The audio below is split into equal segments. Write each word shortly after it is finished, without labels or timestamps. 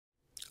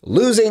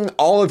Losing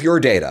all of your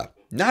data.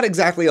 Not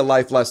exactly a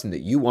life lesson that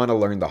you want to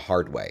learn the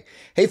hard way.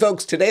 Hey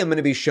folks, today I'm going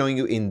to be showing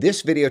you in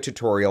this video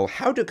tutorial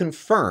how to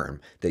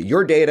confirm that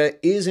your data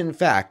is in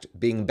fact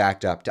being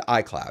backed up to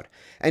iCloud.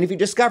 And if you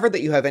discover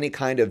that you have any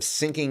kind of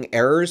syncing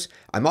errors,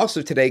 I'm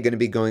also today going to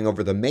be going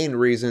over the main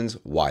reasons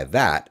why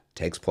that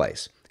takes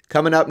place.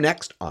 Coming up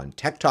next on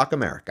Tech Talk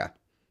America.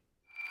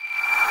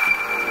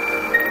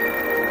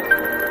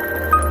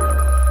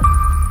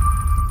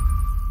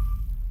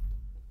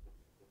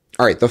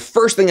 All right, the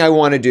first thing I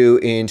want to do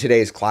in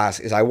today's class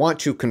is I want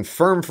to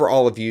confirm for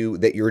all of you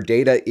that your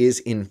data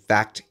is in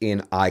fact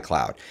in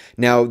iCloud.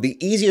 Now,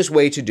 the easiest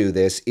way to do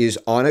this is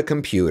on a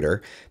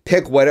computer,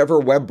 pick whatever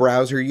web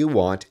browser you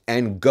want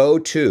and go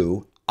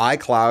to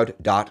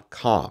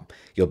iCloud.com.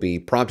 You'll be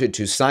prompted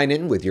to sign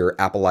in with your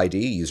Apple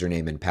ID,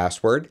 username, and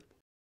password.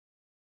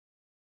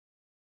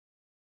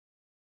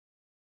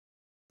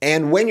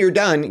 And when you're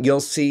done,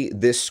 you'll see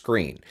this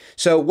screen.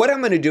 So what I'm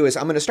going to do is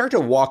I'm going to start to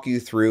walk you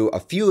through a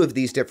few of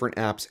these different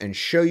apps and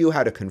show you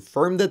how to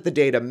confirm that the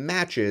data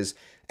matches,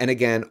 and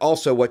again,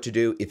 also what to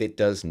do if it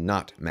does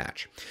not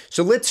match.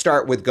 So let's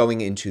start with going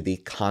into the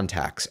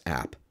Contacts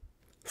app.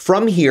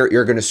 From here,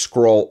 you're going to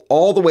scroll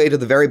all the way to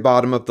the very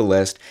bottom of the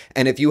list.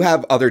 And if you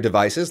have other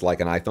devices like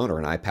an iPhone or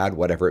an iPad,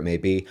 whatever it may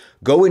be,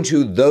 go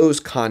into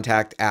those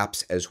contact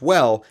apps as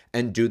well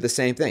and do the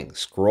same thing.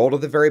 Scroll to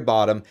the very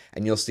bottom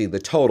and you'll see the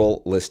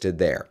total listed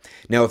there.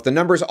 Now, if the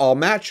numbers all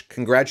match,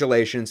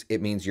 congratulations,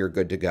 it means you're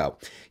good to go.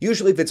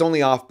 Usually if it's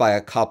only off by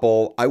a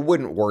couple, I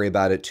wouldn't worry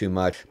about it too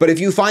much. But if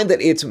you find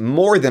that it's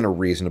more than a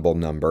reasonable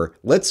number,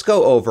 let's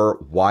go over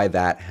why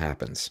that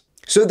happens.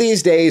 So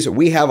these days,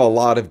 we have a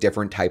lot of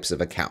different types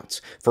of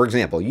accounts. For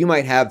example, you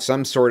might have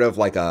some sort of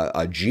like a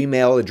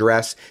Gmail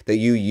address that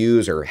you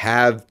use or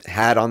have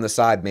had on the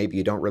side. Maybe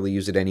you don't really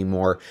use it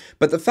anymore.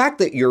 But the fact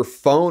that your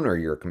phone or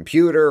your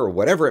computer or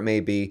whatever it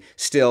may be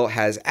still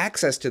has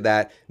access to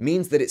that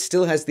means that it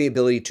still has the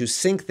ability to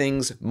sync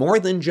things more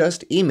than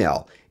just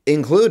email,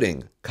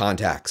 including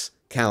contacts,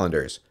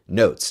 calendars,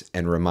 notes,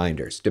 and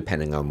reminders,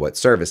 depending on what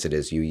service it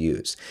is you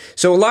use.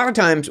 So a lot of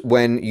times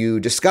when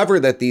you discover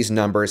that these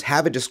numbers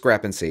have a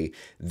discrepancy,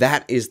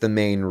 that is the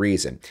main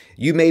reason.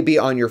 You may be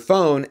on your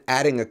phone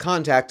adding a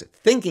contact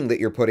thinking that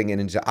you're putting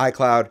it into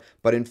iCloud,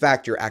 but in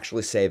fact, you're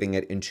actually saving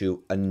it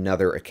into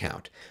another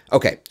account.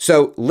 Okay,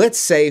 so let's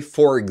say,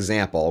 for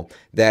example,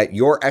 that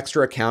your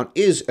extra account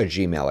is a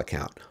Gmail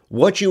account.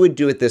 What you would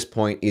do at this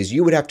point is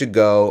you would have to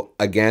go,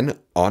 again,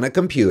 on a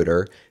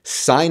computer,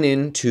 sign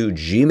in to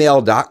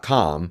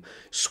gmail.com,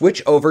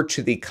 switch over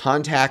to the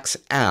Contacts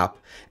app,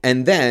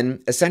 and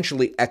then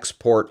essentially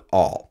export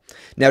all.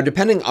 Now,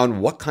 depending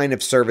on what kind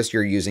of service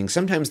you're using,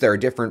 sometimes there are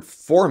different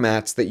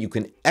formats that you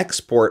can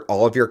export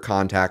all of your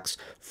contacts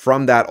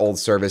from that old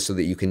service so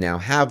that you can now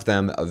have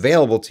them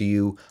available to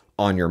you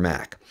on your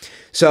Mac.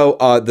 So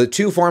the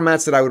two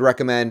formats that I would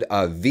recommend,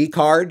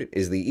 vCard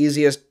is the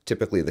easiest,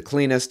 typically the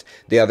cleanest.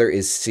 The other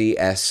is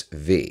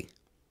CSV.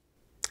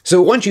 So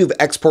once you've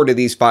exported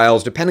these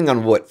files, depending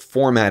on what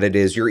format it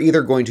is, you're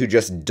either going to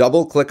just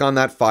double click on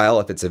that file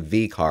if it's a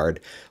vCard,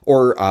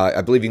 or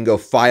I believe you can go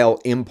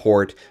File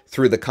Import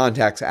through the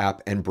Contacts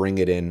app and bring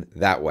it in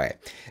that way.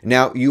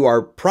 Now, you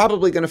are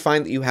probably going to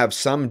find that you have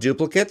some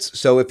duplicates.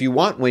 So if you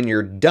want, when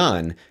you're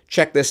done,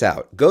 check this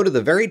out. Go to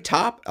the very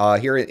top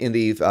here in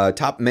the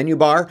top menu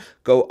bar,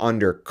 go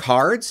under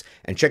Cards,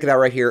 and check it out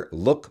right here.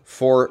 Look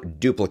for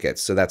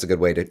duplicates. So that's a good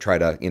way to try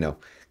to,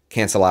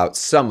 cancel out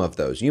some of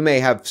those. You may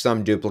have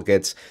some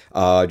duplicates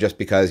just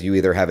because you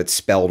either have it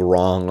spelled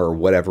wrong or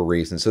whatever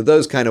reason. So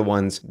those kind of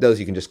ones, those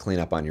you can just clean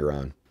up on your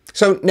own.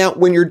 So now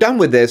when you're done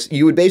with this,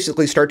 you would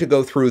basically start to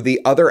go through the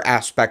other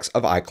aspects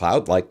of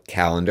iCloud, like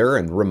calendar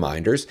and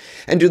reminders,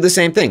 and do the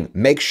same thing.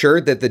 Make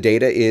sure that the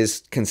data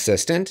is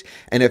consistent.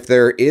 And if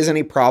there is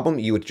any problem,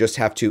 you would just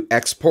have to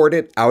export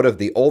it out of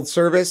the old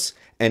service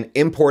and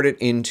import it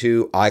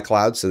into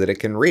iCloud so that it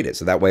can read it.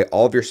 So that way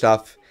all of your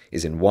stuff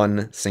is in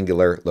one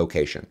singular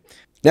location.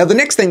 Now, the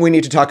next thing we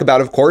need to talk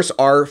about, of course,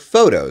 are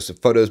photos.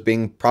 Photos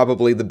being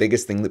probably the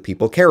biggest thing that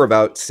people care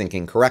about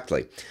syncing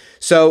correctly.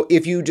 So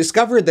if you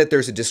discover that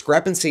there's a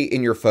discrepancy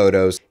in your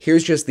photos,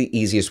 here's just the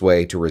easiest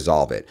way to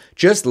resolve it.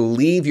 Just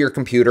leave your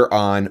computer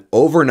on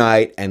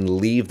overnight and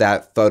leave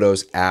that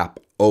Photos app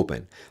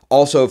open.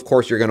 Also, of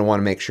course, you're going to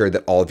want to make sure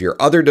that all of your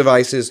other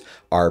devices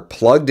are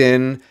plugged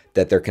in,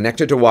 that they're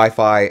connected to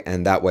Wi-Fi,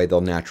 and that way they'll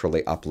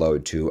naturally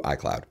upload to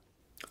iCloud.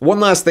 One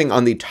last thing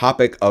on the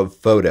topic of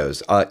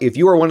photos. If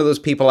you are one of those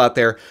people out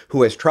there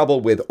who has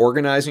trouble with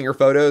organizing your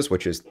photos,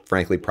 which is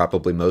frankly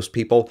probably most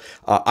people,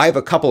 I have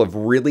a couple of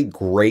really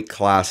great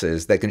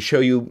classes that can show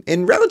you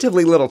in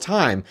relatively little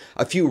time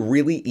a few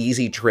really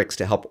easy tricks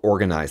to help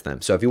organize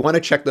them. So if you want to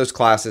check those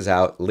classes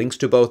out, links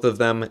to both of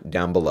them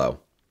down below.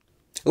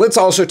 Let's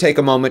also take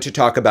a moment to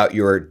talk about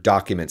your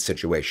document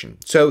situation.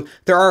 So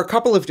there are a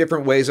couple of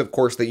different ways, of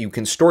course, that you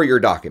can store your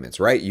documents,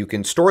 right? You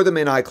can store them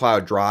in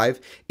iCloud Drive.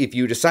 If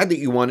you decide that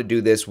you want to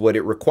do this, what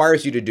it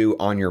requires you to do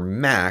on your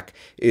Mac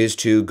is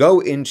to go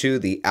into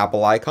the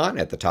Apple icon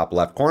at the top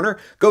left corner,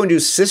 go into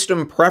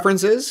System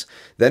Preferences.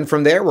 Then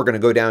from there, we're going to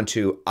go down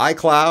to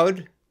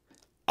iCloud,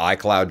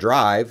 iCloud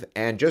Drive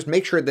and just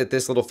make sure that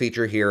this little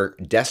feature here,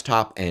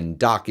 desktop and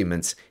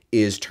documents,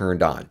 is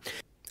turned on.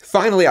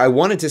 Finally, I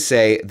wanted to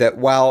say that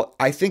while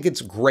I think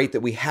it's great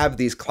that we have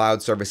these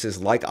cloud services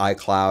like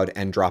iCloud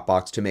and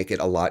Dropbox to make it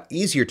a lot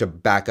easier to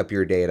back up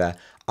your data,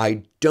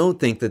 I don't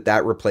think that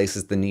that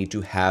replaces the need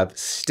to have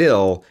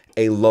still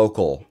a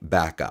local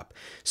backup.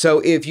 So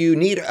if you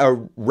need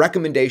a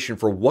recommendation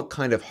for what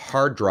kind of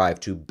hard drive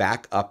to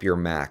back up your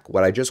Mac,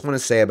 what I just want to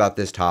say about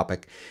this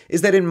topic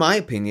is that in my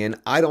opinion,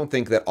 I don't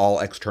think that all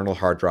external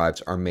hard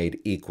drives are made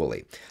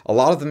equally. A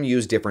lot of them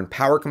use different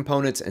power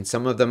components and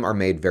some of them are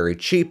made very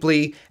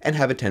cheaply and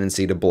have a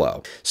tendency to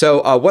blow.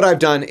 So what I've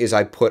done is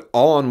I put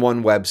all on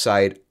one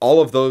website, all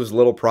of those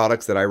little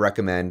products that I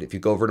recommend. If you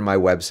go over to my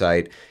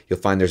website, you'll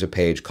find there's a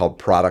page called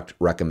Product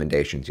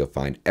Recommendations. You'll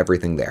find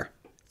everything there.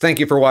 Thank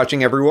you for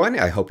watching, everyone.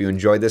 I hope you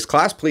enjoyed this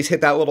class. Please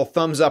hit that little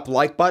thumbs up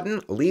like button.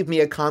 Leave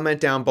me a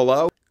comment down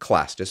below.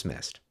 Class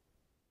dismissed.